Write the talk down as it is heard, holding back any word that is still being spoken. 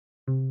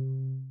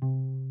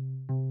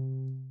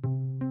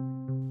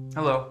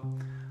Hello,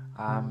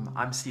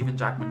 I'm Stephen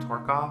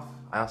Jackman-Torkoff.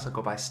 I also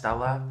go by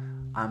Stella.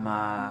 I'm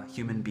a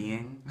human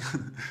being.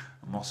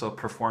 I'm also a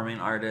performing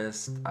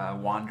artist, a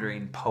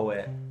wandering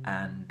poet,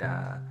 and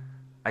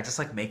I just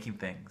like making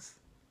things.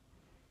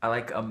 I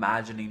like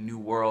imagining new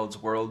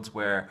worlds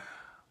where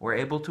we're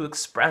able to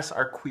express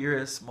our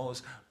queerest,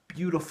 most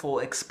beautiful,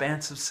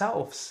 expansive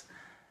selves.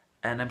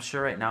 And I'm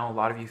sure right now a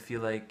lot of you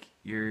feel like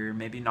you're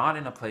maybe not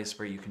in a place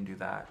where you can do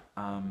that.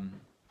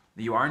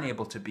 You aren't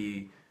able to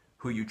be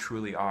who you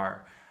truly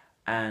are.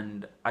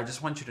 And I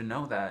just want you to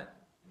know that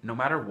no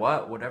matter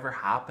what, whatever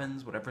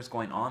happens, whatever's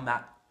going on,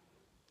 that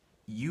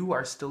you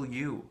are still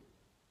you.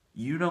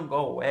 You don't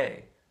go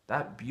away.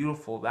 That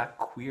beautiful, that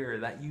queer,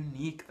 that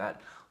unique,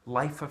 that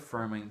life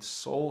affirming,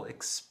 soul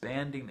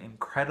expanding,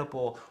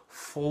 incredible,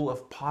 full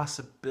of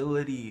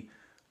possibility,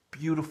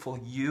 beautiful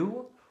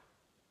you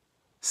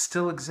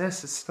still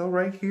exists. It's still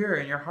right here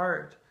in your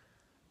heart.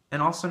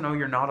 And also know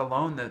you're not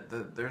alone,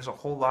 that there's a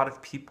whole lot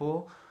of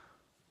people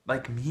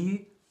like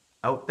me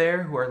out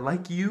there who are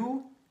like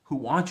you, who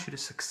want you to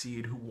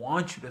succeed, who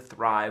want you to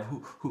thrive,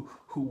 who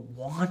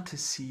want to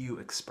see you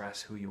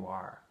express who you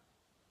are,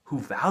 who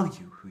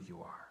value who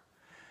you are.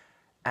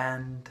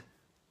 And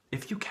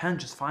if you can,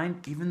 just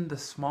find even the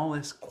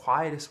smallest,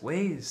 quietest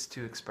ways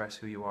to express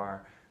who you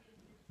are.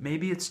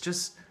 Maybe it's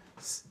just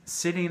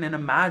sitting and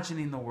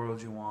imagining the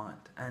world you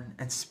want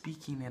and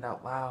speaking it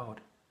out loud,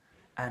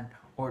 and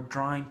or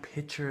drawing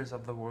pictures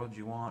of the world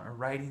you want, or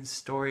writing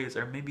stories,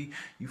 or maybe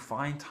you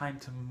find time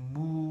to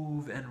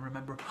move and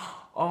remember,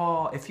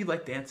 oh, if you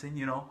like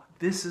dancing,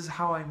 this is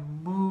how I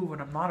move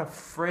when I'm not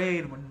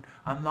afraid, when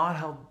I'm not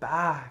held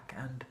back.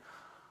 And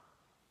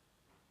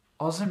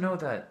also know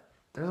that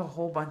there's a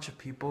whole bunch of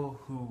people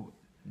who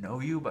know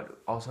you, but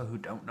also who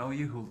don't know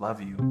you, who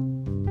love you.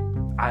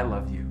 I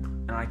love you,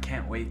 and I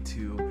can't wait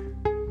to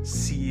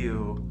see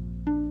you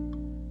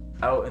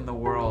out in the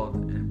world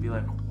and be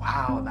like,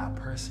 wow, that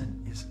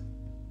person is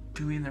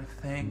doing their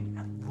thing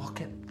and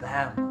look at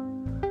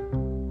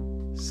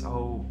them.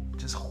 So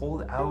just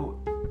hold out.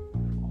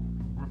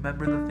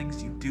 Remember the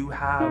things you do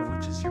have,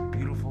 which is your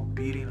beautiful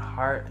beating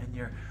heart and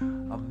your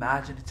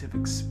imaginative,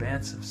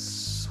 expansive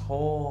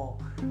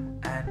soul.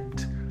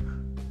 And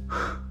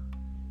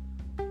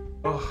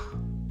oh,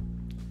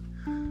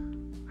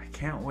 I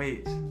can't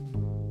wait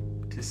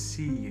to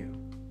see you.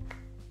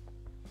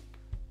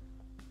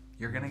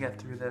 You're gonna get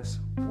through this.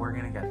 We're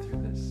gonna get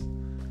through this.